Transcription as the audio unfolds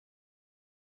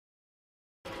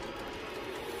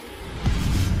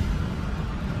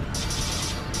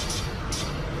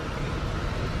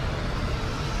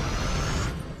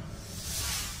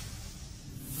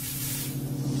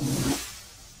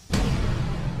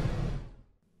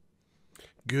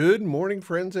Good morning,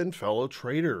 friends and fellow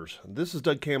traders. This is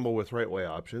Doug Campbell with Right Way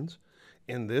Options,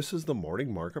 and this is the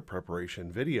morning market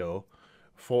preparation video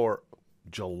for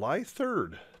July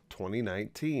 3rd,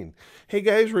 2019. Hey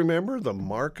guys, remember the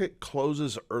market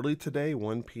closes early today,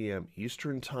 1 p.m.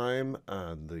 Eastern Time.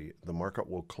 The market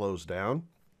will close down,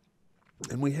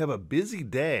 and we have a busy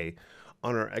day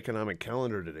on our economic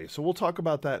calendar today. So we'll talk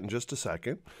about that in just a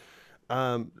second.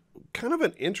 Kind of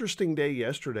an interesting day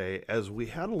yesterday as we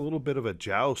had a little bit of a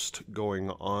joust going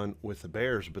on with the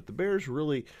bears, but the bears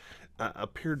really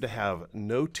appeared to have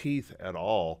no teeth at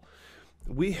all.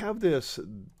 We have this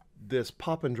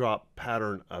pop and drop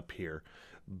pattern up here.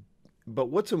 But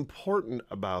what's important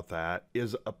about that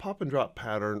is a pop and drop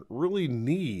pattern really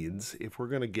needs, if we're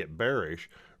going to get bearish,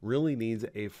 really needs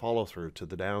a follow through to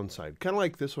the downside. Kind of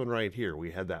like this one right here.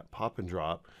 We had that pop and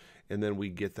drop, and then we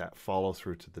get that follow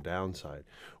through to the downside.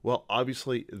 Well,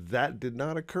 obviously that did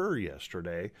not occur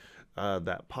yesterday.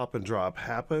 That pop and drop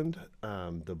happened.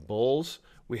 The bulls,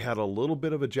 we had a little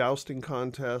bit of a jousting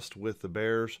contest with the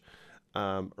bears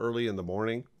early in the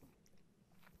morning,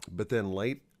 but then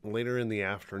later in the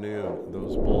afternoon,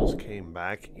 those bulls came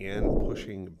back in,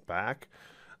 pushing back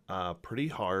pretty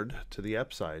hard to the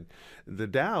upside. The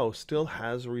Dow still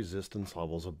has resistance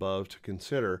levels above to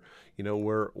consider. You know,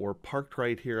 we're parked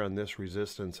right here on this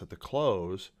resistance at the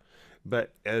close,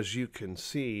 but as you can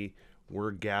see,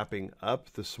 we're gapping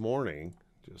up this morning.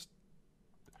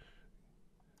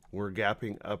 We're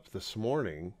gapping up this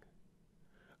morning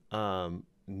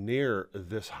near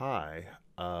this high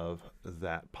of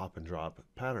that pop and drop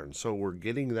pattern. So we're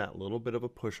getting that little bit of a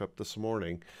push up this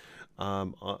morning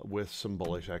with some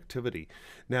bullish activity.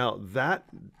 Now that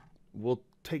will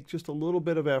take just a little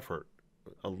bit of effort,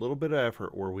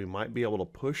 where we might be able to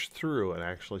push through and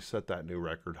actually set that new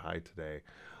record high today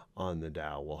on the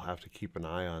Dow. We'll have to keep an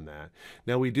eye on that.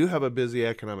 Now, we do have a busy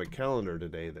economic calendar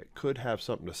today that could have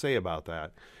something to say about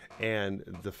that. And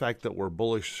the fact that we're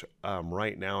bullish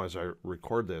right now as I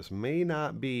record this may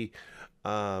not be,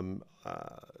 the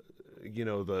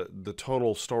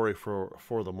total story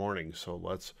for the morning. So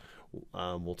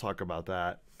we'll talk about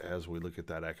that as we look at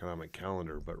that economic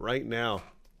calendar. But right now,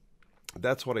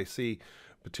 that's what I see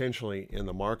potentially in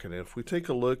the market. And if we take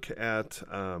a look at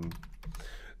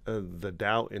the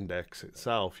Dow index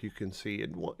itself, you can see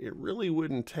it really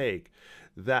wouldn't take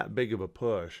that big of a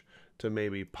push to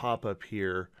maybe pop up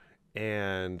here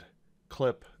and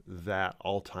clip that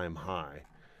all-time high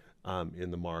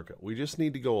in the market. We just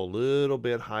need to go a little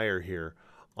bit higher here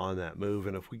on that move,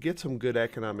 and if we get some good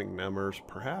economic numbers,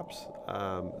 perhaps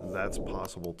that's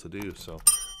possible to do. So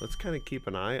let's kind of keep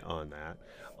an eye on that,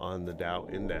 on the Dow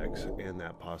index, and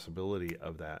that possibility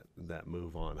of that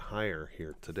move on higher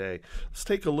here today. Let's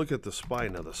take a look at the SPY.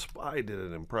 Now the SPY did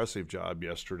an impressive job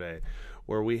yesterday,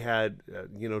 where we had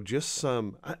just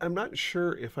some. I'm not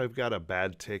sure if I've got a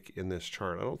bad tick in this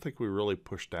chart. I don't think we really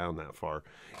pushed down that far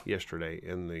yesterday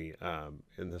in the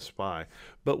SPY,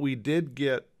 but we did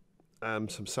get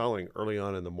some selling early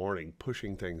on in the morning,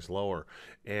 pushing things lower.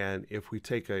 And if we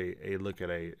take a look at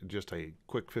just a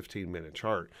quick 15-minute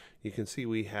chart, you can see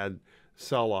we had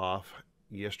sell off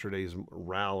yesterday's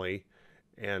rally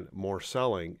and more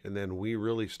selling, and then we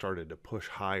really started to push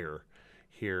higher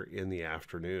here in the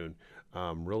afternoon,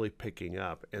 really picking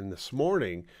up. And this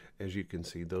morning, as you can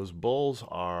see, those bulls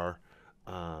are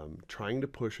trying to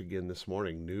push again this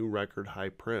morning, new record high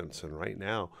prints. And right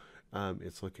now,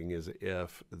 it's looking as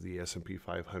if the S&P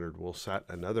 500 will set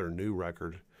another new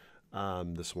record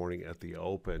this morning at the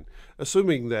open,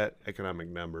 assuming that economic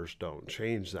numbers don't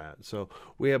change that. So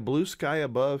we have blue sky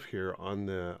above here on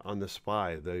the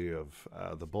SPY.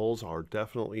 The bulls are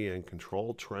definitely in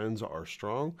control. Trends are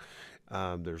strong.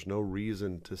 There's no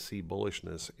reason to see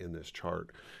bullishness in this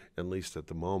chart, at least at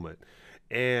the moment.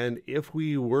 And if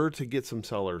we were to get some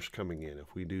sellers coming in,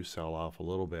 if we do sell off a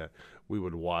little bit, we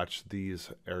would watch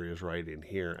these areas right in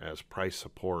here as price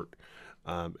support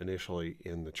initially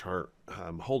in the chart,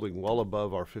 holding well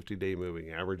above our 50-day moving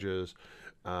averages.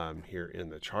 Here in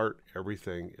the chart,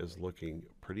 everything is looking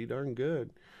pretty darn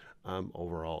good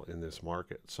overall in this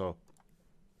market. So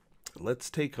let's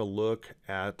take a look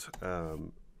at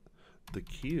the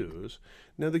Qs.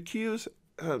 Now the Qs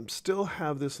still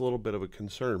have this little bit of a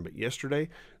concern, but yesterday,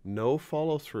 no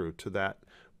follow through to that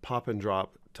pop and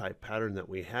drop type pattern that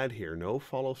we had here, no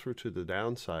follow through to the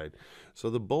downside.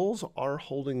 So the bulls are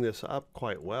holding this up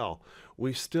quite well.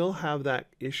 We still have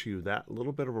that issue, that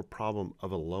little bit of a problem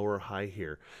of a lower high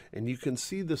here. And you can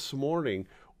see this morning,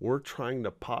 we're trying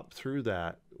to pop through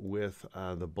that with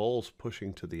the bulls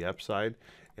pushing to the upside,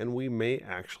 and we may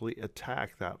actually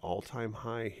attack that all-time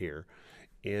high here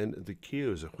in the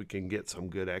Qs. If we can get some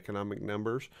good economic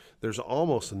numbers, there's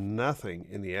almost nothing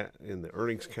in the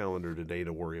earnings calendar today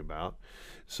to worry about.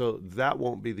 So that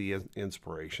won't be the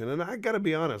inspiration. And I got to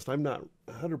be honest, I'm not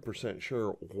 100%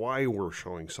 sure why we're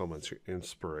showing so much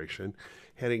inspiration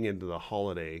heading into the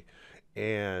holiday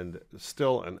and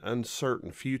still an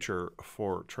uncertain future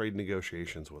for trade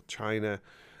negotiations with China.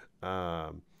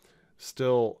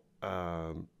 Still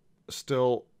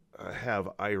have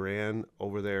Iran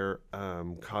over there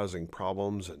causing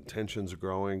problems, and tensions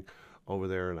growing over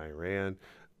there in Iran.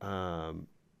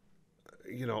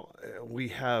 We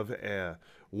have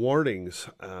warnings,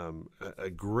 a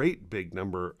great big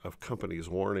number of companies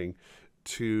warning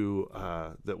to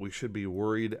that we should be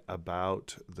worried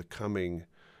about the coming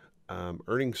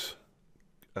earnings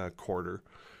quarter.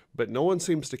 But no one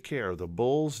seems to care. The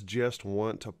bulls just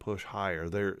want to push higher.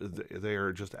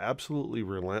 They're just absolutely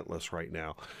relentless right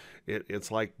now.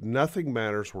 It's like nothing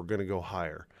matters. We're going to go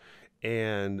higher,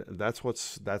 and that's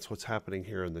what's happening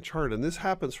here in the chart. And this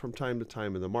happens from time to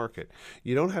time in the market.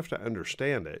 You don't have to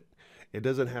understand it. It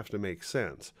doesn't have to make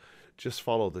sense. Just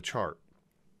follow the chart.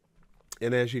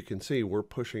 And as you can see, we're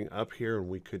pushing up here, and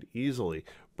we could easily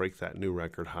break that new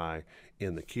record high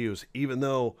in the Qs, even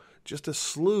though just a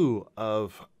slew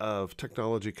of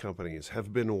technology companies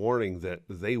have been warning that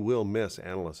they will miss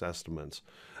analyst estimates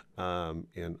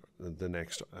in the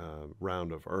next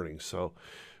round of earnings. So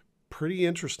pretty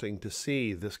interesting to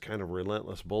see this kind of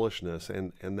relentless bullishness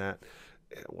and that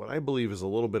what I believe is a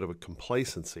little bit of a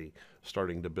complacency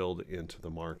starting to build into the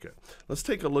market. Let's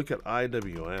take a look at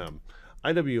IWM.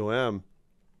 IWM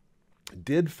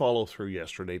did follow through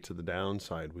yesterday to the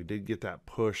downside. We did get that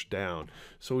push down.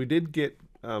 So we did get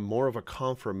more of a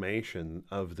confirmation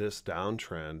of this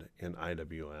downtrend in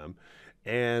IWM.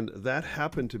 And that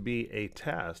happened to be a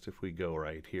test, if we go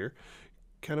right here,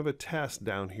 kind of a test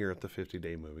down here at the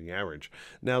 50-day moving average.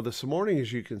 Now this morning,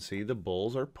 as you can see, the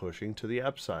bulls are pushing to the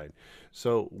upside.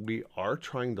 So we are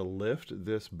trying to lift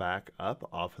this back up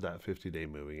off of that 50-day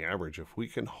moving average. If we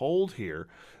can hold here,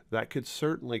 that could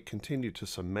certainly continue to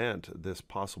cement this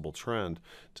possible trend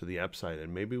to the upside,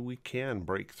 and maybe we can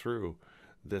break through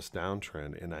this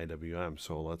downtrend in IWM.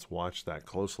 So let's watch that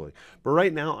closely. But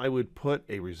right now, I would put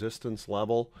a resistance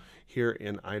level here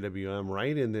in IWM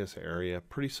right in this area,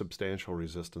 pretty substantial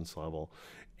resistance level.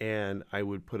 And I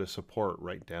would put a support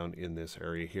right down in this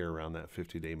area here around that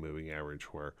 50-day moving average,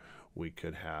 where we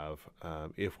could have,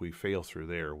 if we fail through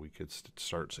there, we could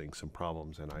start seeing some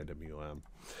problems in IWM.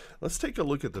 Let's take a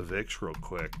look at the VIX real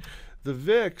quick. The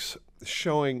VIX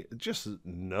showing just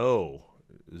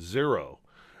zero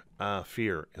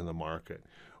fear in the market.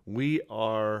 We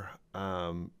are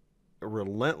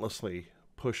relentlessly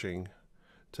pushing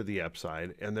to the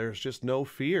upside, and there's just no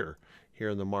fear here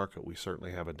in the market. We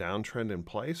certainly have a downtrend in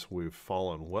place. We've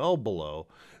fallen well below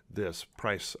this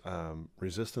price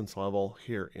resistance level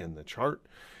here in the chart,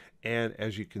 and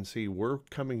as you can see, we're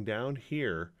coming down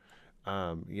here.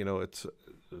 It's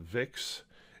VIX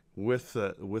with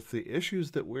the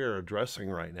issues that we're addressing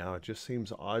right now. It just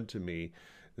seems odd to me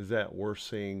that we're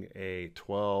seeing a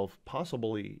 12,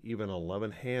 possibly even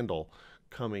 11 handle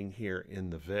coming here in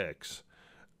the VIX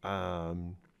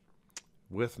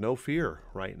with no fear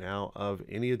right now of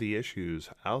any of the issues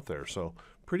out there. So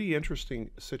pretty interesting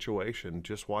situation.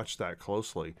 Just watch that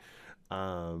closely.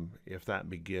 If that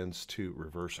begins to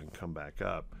reverse and come back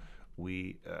up,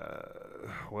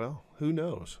 well, who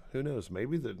knows? Who knows?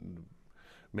 Maybe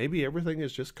everything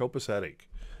is just copacetic.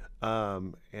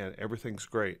 And everything's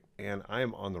great, and I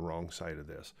am on the wrong side of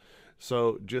this.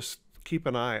 So just keep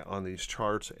an eye on these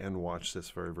charts and watch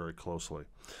this very, very closely.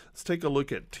 Let's take a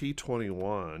look at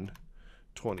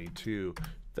T21.22.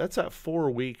 That's that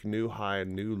 4-week new high,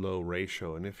 new low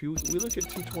ratio. And if we look at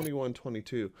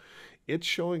T21.22, it's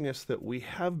showing us that we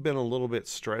have been a little bit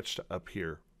stretched up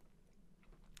here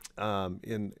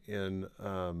in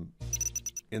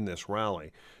this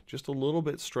rally, just a little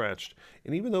bit stretched.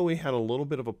 And even though we had a little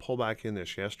bit of a pullback in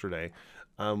this yesterday,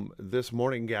 this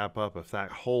morning gap up, if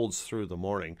that holds through the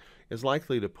morning, is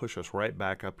likely to push us right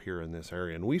back up here in this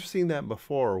area. And we've seen that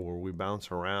before, where we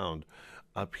bounce around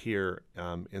up here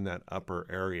in that upper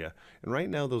area. And right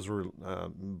now, those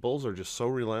bulls are just so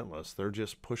relentless. They're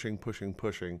just pushing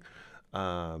to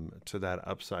that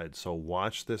upside. So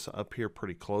watch this up here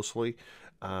pretty closely.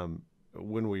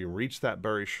 When we reach that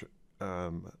bearish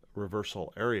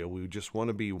reversal area, we just want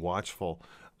to be watchful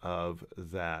of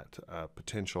that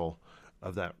potential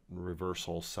of that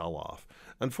reversal sell-off.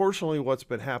 Unfortunately, what's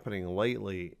been happening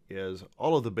lately is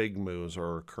all of the big moves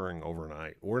are occurring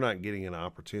overnight. We're not getting an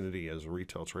opportunity as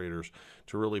retail traders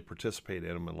to really participate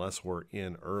in them unless we're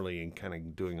in early and kind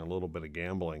of doing a little bit of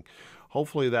gambling.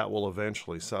 Hopefully that will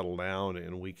eventually settle down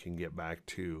and we can get back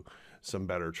to some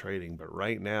better trading. But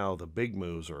right now, the big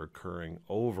moves are occurring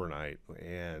overnight,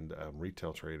 and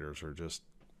retail traders are just,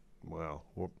 well,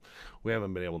 we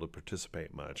haven't been able to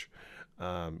participate much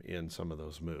in some of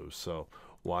those moves. So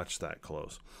watch that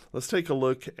close. Let's take a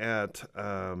look at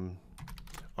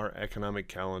our economic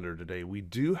calendar today. We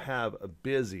do have a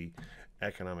busy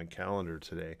economic calendar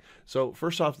today. So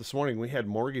first off, this morning we had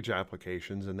mortgage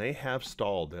applications, and they have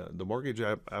stalled. The mortgage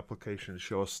applications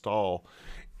show a stall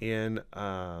in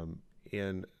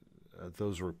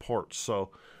those reports. So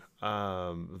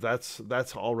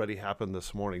that's already happened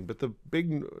this morning. But the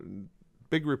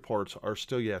big reports are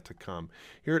still yet to come.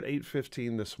 Here at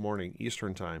 8:15 this morning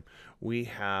Eastern time, we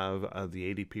have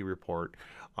the ADP report.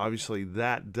 Obviously,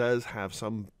 that does have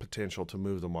some potential to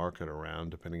move the market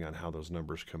around depending on how those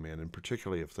numbers come in, and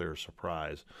particularly if they're a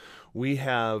surprise. We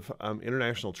have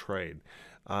international trade.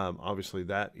 Obviously,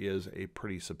 that is a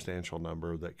pretty substantial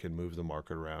number that can move the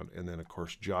market around. And then, of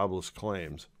course, jobless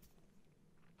claims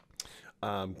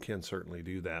can certainly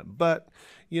do that. But,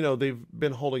 you know, they've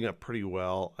been holding up pretty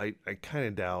well. I kind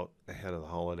of doubt ahead of the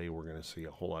holiday we're going to see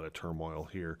a whole lot of turmoil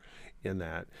here in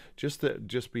that.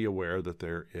 Just be aware that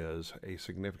there is a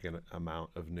significant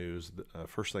amount of news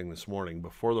first thing this morning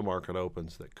before the market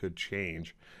opens that could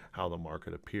change how the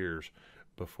market appears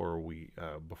before we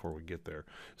get there.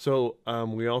 So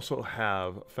we also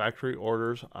have factory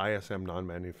orders, ISM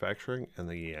non-manufacturing, and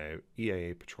the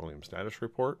EIA petroleum status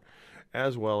report,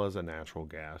 as well as a natural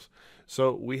gas.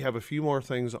 So we have a few more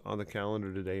things on the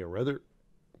calendar today, a rather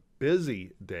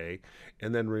busy day.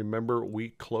 And then remember, we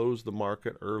closed the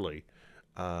market early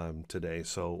today,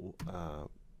 so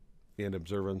in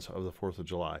observance of the 4th of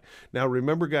July. Now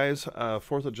remember, guys,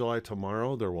 4th of July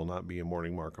tomorrow, there will not be a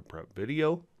morning market prep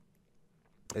video.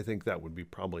 I think that would be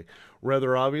probably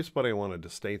rather obvious, but I wanted to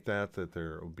state that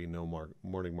there will be no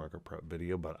morning market prep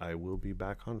video, but I will be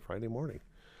back on Friday morning.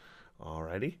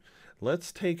 Alrighty,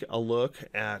 let's take a look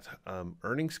at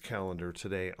earnings calendar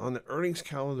today. On the earnings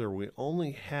calendar, we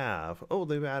only have,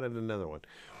 they've added another one.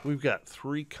 We've got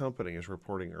 3 companies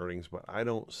reporting earnings, but I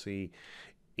don't see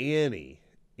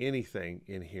anything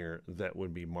in here that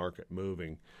would be market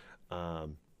moving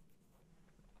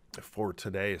for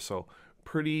today. So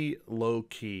pretty low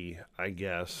key, I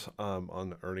guess,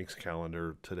 on the earnings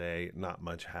calendar today. Not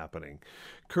much happening.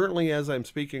 Currently, as I'm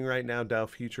speaking right now, Dow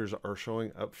futures are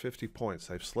showing up 50 points.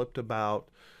 I've slipped about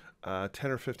 10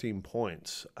 or 15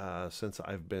 points since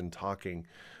I've been talking.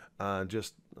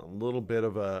 Just a little bit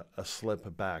of a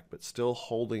slip back, but still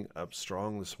holding up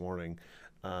strong this morning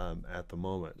at the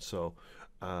moment. So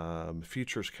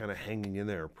futures kind of hanging in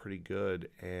there pretty good,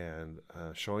 and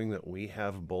showing that we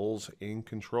have bulls in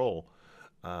control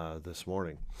this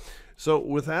morning. So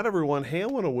with that, everyone, hey, I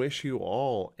want to wish you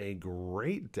all a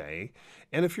great day.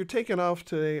 And if you're taking off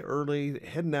today early,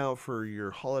 heading out for your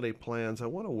holiday plans, I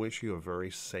want to wish you a very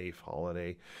safe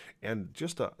holiday and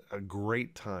just a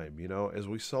great time, you know, as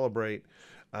we celebrate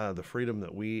the freedom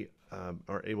that we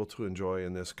are able to enjoy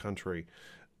in this country.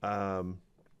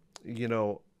 You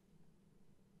know,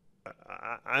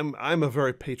 I'm a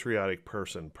very patriotic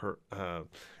person,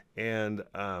 and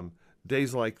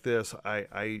days like this,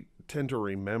 I tend to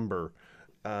remember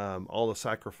all the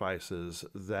sacrifices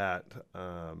that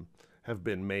have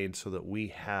been made so that we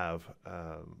have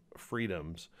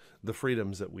freedoms, the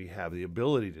freedoms that we have, the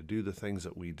ability to do the things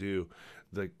that we do,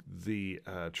 the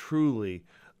truly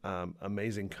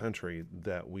amazing country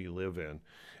that we live in.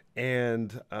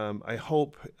 And I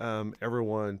hope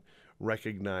everyone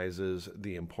recognizes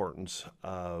the importance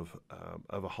of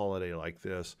a holiday like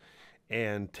this,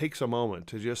 and takes a moment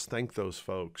to just thank those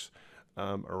folks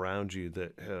around you,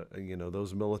 that you know,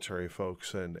 those military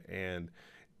folks, and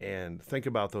think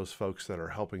about those folks that are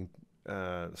helping,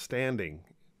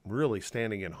 really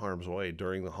standing in harm's way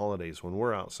during the holidays when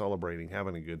we're out celebrating,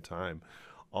 having a good time.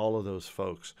 All of those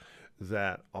folks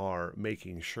that are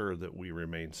making sure that we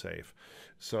remain safe.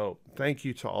 So thank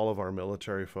you to all of our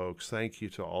military folks. Thank you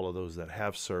to all of those that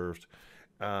have served.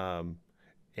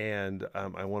 And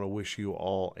I want to wish you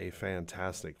all a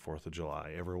fantastic 4th of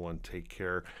July. Everyone take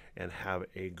care and have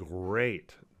a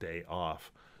great day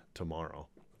off tomorrow.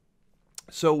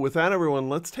 So with that, everyone,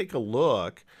 let's take a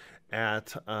look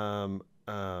at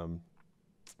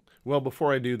Well,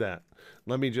 before I do that,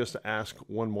 let me just ask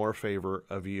one more favor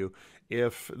of you.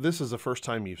 If this is the first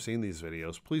time you've seen these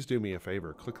videos, please do me a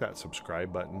favor. Click that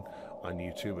subscribe button on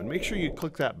YouTube and make sure you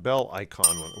click that bell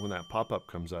icon when that pop-up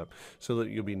comes up so that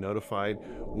you'll be notified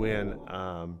when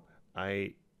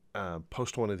I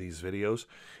post one of these videos.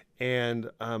 And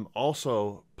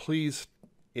also, please,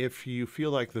 if you feel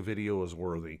like the video is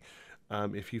worthy,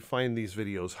 if you find these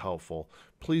videos helpful,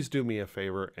 please do me a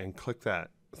favor and click that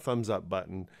thumbs up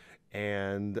button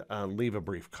and leave a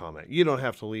brief comment. You don't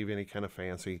have to leave any kind of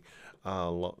fancy,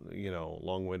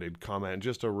 long-winded comment,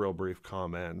 just a real brief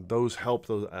comment. Those help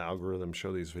those algorithms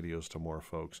show these videos to more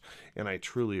folks. And I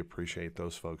truly appreciate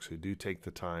those folks who do take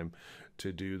the time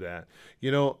to do that.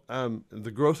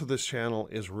 The growth of this channel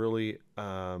is really,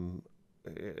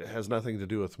 it has nothing to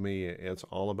do with me. It's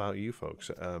all about you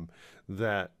folks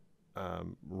that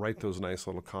write those nice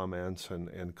little comments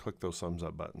and click those thumbs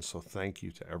up buttons. So thank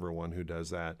you to everyone who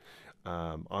does that.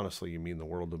 Honestly, you mean the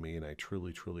world to me, and I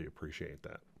truly, truly appreciate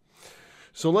that.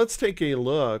 So let's take a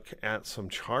look at some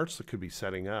charts that could be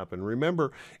setting up. And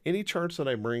remember, any charts that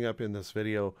I bring up in this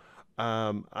video,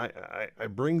 I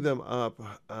bring them up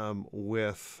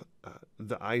with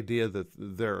the idea that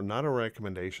they're not a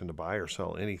recommendation to buy or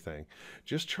sell anything,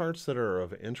 just charts that are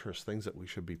of interest, things that we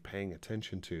should be paying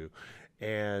attention to,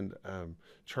 and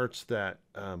charts that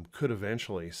could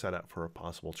eventually set up for a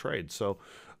possible trade. So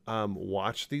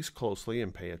watch these closely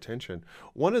and pay attention.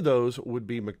 One of those would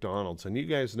be McDonald's. And you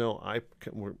guys know I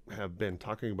have been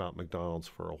talking about McDonald's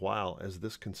for a while as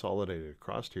this consolidated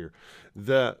across here.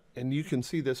 And you can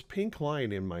see this pink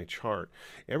line in my chart.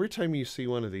 Every time you see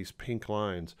one of these pink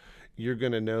lines, you're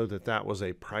going to know that that was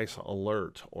a price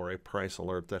alert or a price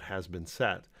alert that has been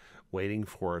set, waiting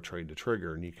for a trade to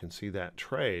trigger. And you can see that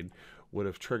trade would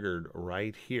have triggered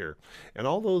right here. And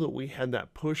although that we had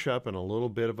that push up and a little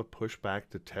bit of a push back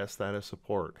to test that as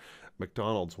support,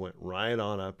 McDonald's went right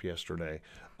on up yesterday,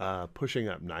 pushing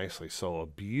up nicely. So a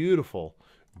beautiful,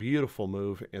 beautiful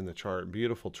move in the chart,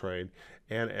 beautiful trade.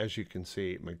 And as you can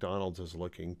see, McDonald's is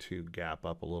looking to gap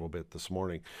up a little bit this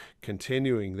morning,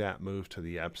 continuing that move to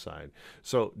the upside.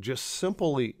 So just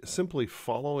simply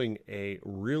following a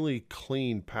really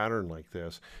clean pattern like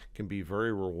this can be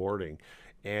very rewarding.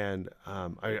 And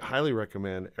I highly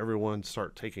recommend everyone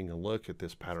start taking a look at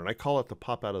this pattern. I call it the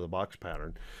pop out of the box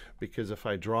pattern, because if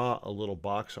I draw a little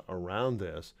box around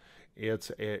this,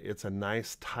 it's a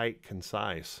nice, tight,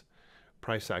 concise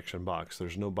price action box.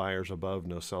 There's no buyers above,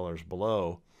 no sellers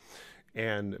below.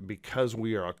 And because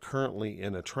we are currently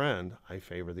in a trend, I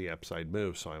favor the upside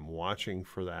move. So I'm watching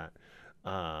for that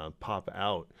pop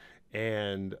out.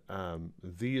 And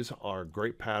these are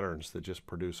great patterns that just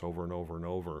produce over and over and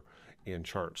over in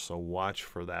charts. So watch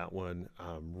for that one.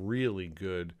 Really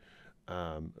good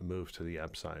move to the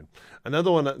upside.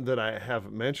 Another one that I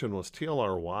have mentioned was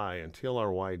TLRY, and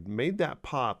TLRY made that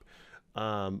pop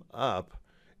up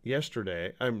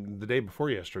yesterday, the day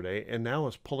before yesterday, and now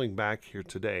is pulling back here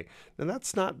today. Now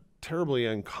that's not terribly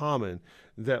uncommon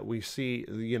that we see,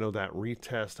 that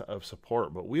retest of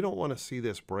support, but we don't want to see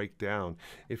this break down.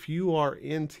 If you are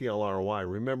in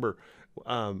TLRY, remember,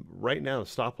 right now the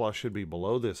stop loss should be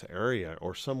below this area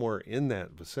or somewhere in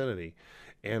that vicinity,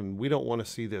 and we don't want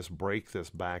to see this break this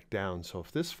back down. So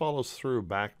if this follows through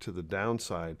back to the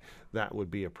downside, that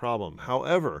would be a problem.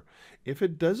 However, if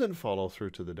it doesn't follow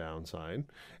through to the downside,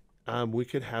 we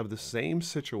could have the same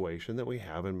situation that we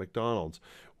have in McDonald's,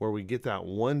 where we get that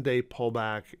one-day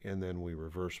pullback and then we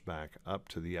reverse back up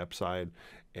to the upside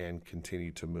and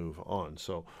continue to move on.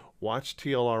 So watch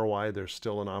TLRY. There's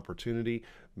still an opportunity,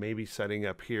 maybe setting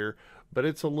up here, but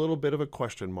it's a little bit of a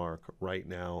question mark right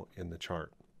now in the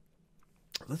chart.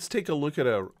 Let's take a look at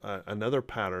another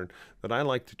pattern that I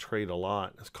like to trade a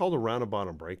lot. It's called a round and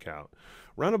bottom breakout.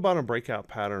 Round and bottom breakout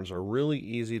patterns are really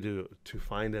easy to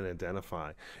find and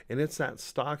identify. And it's that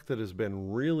stock that has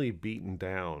been really beaten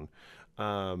down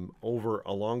over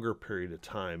a longer period of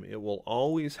time. It will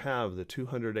always have the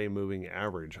 200-day moving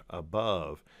average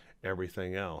above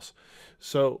everything else.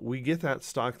 So we get that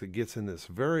stock that gets in this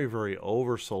very, very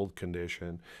oversold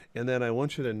condition. And then I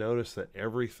want you to notice that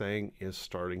everything is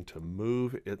starting to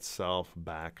move itself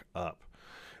back up.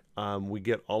 We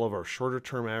get all of our shorter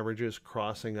term averages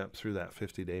crossing up through that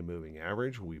 50-day moving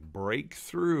average. We break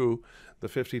through the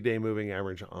 50-day moving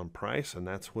average on price, and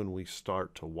that's when we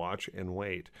start to watch and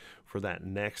wait for that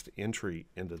next entry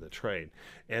into the trade.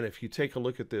 And if you take a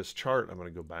look at this chart, I'm going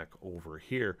to go back over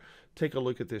here. Take a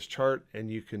look at this chart, and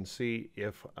you can see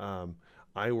if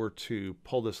I were to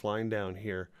pull this line down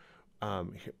here,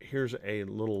 here's a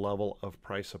little level of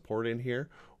price support in here.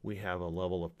 we have a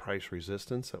level of price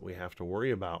resistance that we have to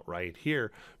worry about right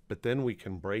here, but then we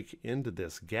can break into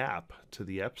this gap to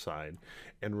the upside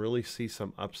and really see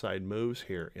some upside moves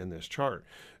here in this chart.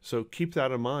 So keep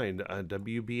that in mind.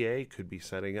 WBA could be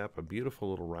setting up a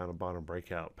beautiful little round bottom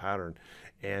breakout pattern.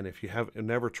 And if you have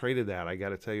never traded that, I got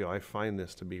to tell you, I find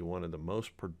this to be one of the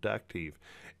most productive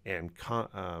and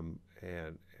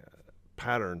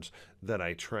patterns that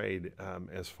I trade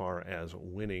as far as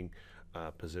winning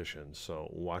positions. So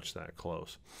watch that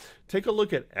close. Take a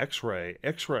look at X-ray.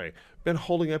 X-ray been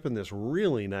holding up in this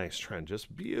really nice trend,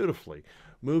 just beautifully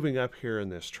moving up here in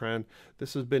this trend.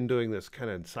 This has been doing this kind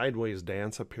of sideways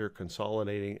dance up here,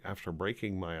 consolidating after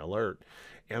breaking my alert.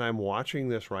 And I'm watching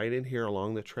this right in here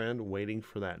along the trend, waiting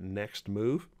for that next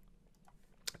move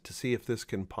to see if this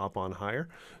can pop on higher.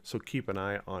 So keep an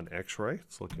eye on X-ray.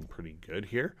 It's looking pretty good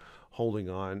here, holding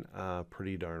on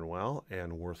pretty darn well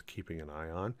and worth keeping an eye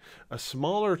on. A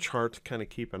smaller chart to kind of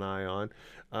keep an eye on,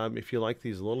 if you like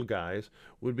these little guys,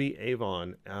 would be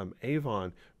Avon.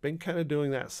 Avon been kind of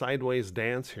doing that sideways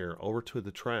dance here over to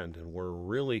the trend, and we're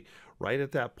really right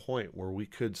at that point where we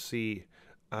could see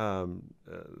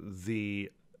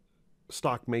the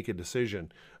stock make a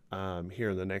decision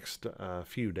here in the next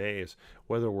few days,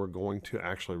 whether we're going to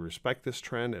actually respect this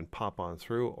trend and pop on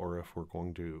through, or if we're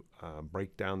going to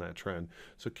break down that trend.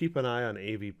 So keep an eye on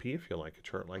AVP if you like a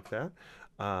chart like that,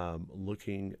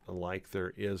 looking like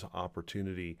there is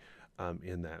opportunity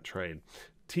in that trade.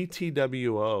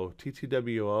 TTWO.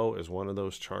 TTWO is one of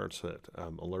those charts that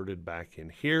alerted back in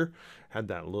here, had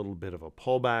that little bit of a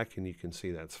pullback, and you can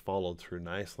see that's followed through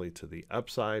nicely to the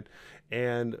upside.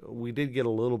 And we did get a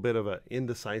little bit of an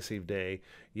indecisive day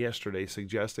yesterday,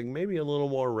 suggesting maybe a little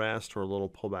more rest or a little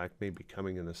pullback may be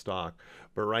coming in the stock.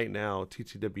 But right now,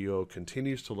 TTWO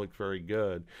continues to look very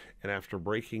good. And after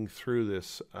breaking through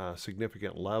this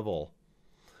significant level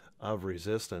of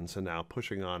resistance and now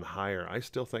pushing on higher, I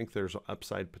still think there's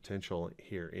upside potential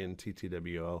here in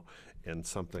TTWO and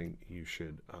something you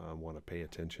should want to pay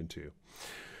attention to.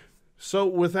 So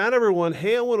with that, everyone,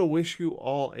 hey, I want to wish you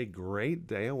all a great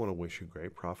day. I want to wish you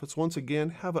great profits. Once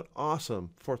again, have an awesome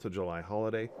 4th of July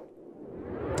holiday.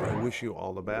 I wish you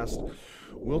all the best.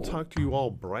 We'll talk to you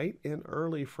all bright and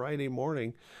early Friday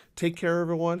morning. Take care,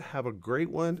 everyone. Have a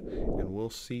great one, and we'll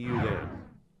see you then.